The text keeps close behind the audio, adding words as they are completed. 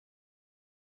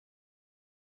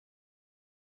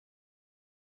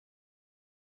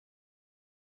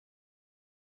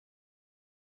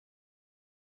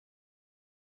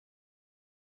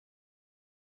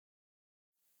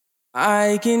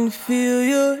I can feel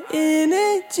your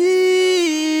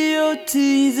energy. You're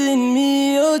teasing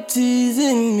me, you're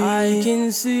teasing me. I can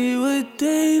see what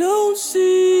they don't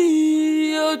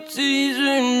see. You're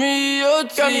teasing me, you're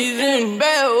teasing me.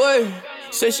 Bad way.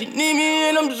 Say she need me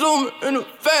and I'm zooming in a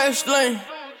fast lane.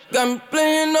 Got me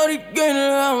playing all these games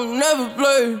that I don't never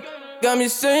play. Got me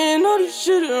saying all this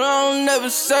shit that I don't never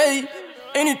say.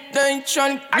 Anything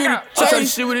tryna get a taste. I'm tryna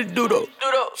see what it do though.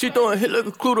 She throwing hit like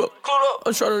a Cluedo.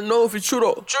 I'm tryna know if it's true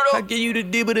though. I give you the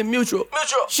D but it mutual.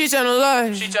 She tryna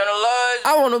lie.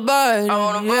 I wanna buy it.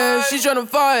 Yeah, she tryna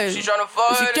fight. She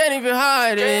can't even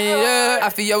hide it. Yeah, I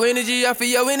feel your energy. I feel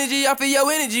your energy. I feel your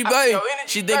energy, babe.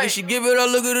 She thinking she give it all,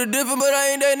 look at her different, but I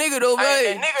ain't that nigga though,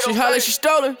 babe. She holla, she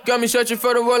stolen. Got me searching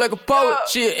for the world like a poet.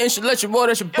 She an inch, let you more,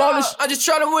 that's your bonus. I just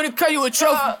tryna win and cut you a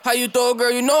trophy. How you throw a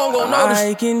girl, you know I'm gon' notice.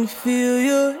 I can feel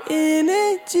your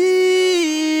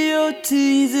energy. You're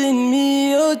teasing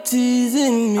me, you're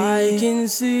teasing me. I can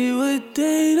see what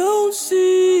they don't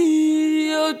see.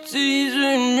 You're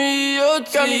teasing me, you're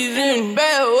teasing me.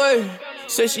 Bad way.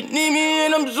 Say she need me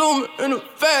and I'm zooming in a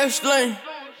fast lane.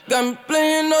 Got me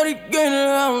playing all these games that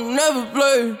I don't never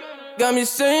play. Got me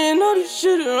saying all this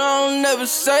shit that I don't never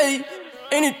say.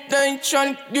 Anything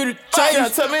tryna get a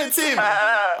taste. Tell me a team.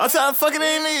 I'm tryna fuck it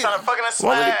ain't me.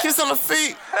 Want me to kiss on the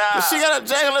feet, but she got a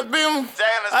jag on the beam.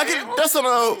 I get the dust on the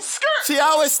hoe. She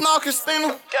always snark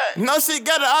Christina. No, she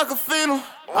got the Acapella.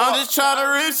 I'm just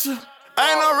tryna reach you.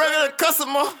 I ain't no regular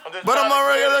customer, but I'm a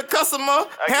regular customer.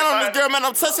 Hand on this girl, man,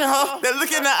 I'm touching her. They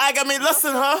look in the eye, got me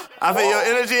lusting her. I feel your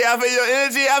energy, I feel your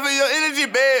energy, I feel your energy,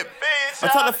 babe. I'm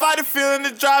tryna fight the feeling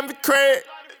that drive me crazy.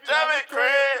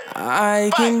 I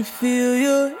can feel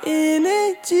your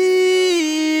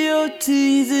energy. You're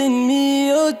teasing me,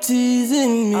 you're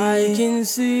teasing me. I can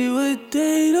see what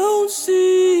they don't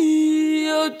see.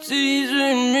 You're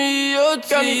teasing me, you're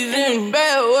teasing me.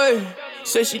 Bad way.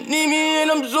 Say she need me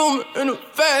and I'm zooming in a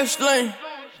fast lane.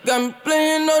 Got me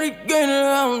playing all these games that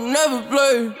I don't never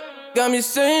play. Got me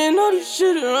saying all this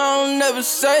shit that I don't never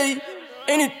say.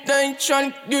 Anything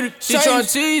tryna get a taste. She tryna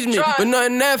tease me, but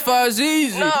nothing that far is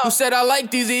easy. Who said I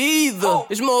like these either?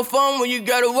 It's more fun when you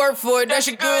gotta work for it, that's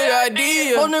a good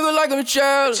idea. Old nigga like I'm a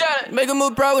child, make them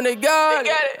move proud when they got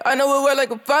it. I know it well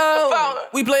like a foul.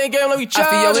 We playing game like we child.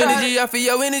 I feel your energy, I feel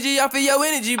your energy, I feel your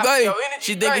energy, babe.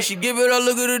 She thinking she give it all,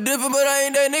 look at her different, but I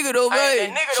ain't that nigga though,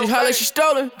 babe. She holla, she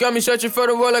stolen. Got me searching for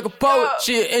the world like a poet.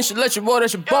 She an inch, let you more,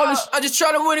 that's your bonus. I just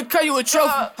tryna win and cut you a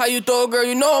trophy. How you throw a girl,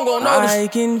 you know I'm gon' notice. I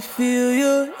can feel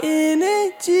your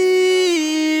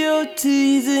energy. You're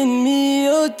teasing me,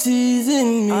 you're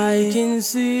teasing me. I can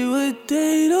see what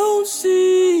they don't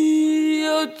see.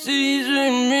 You're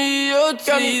teasing me, you're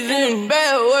teasing me.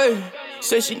 Bad way.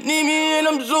 Say she need me and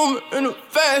I'm zooming in a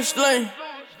fast lane.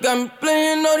 Got me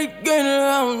playing all these games that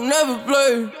I don't never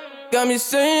play. Got me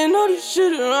saying all this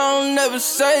shit that I don't never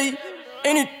say.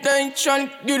 Anything tryna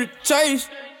get a taste.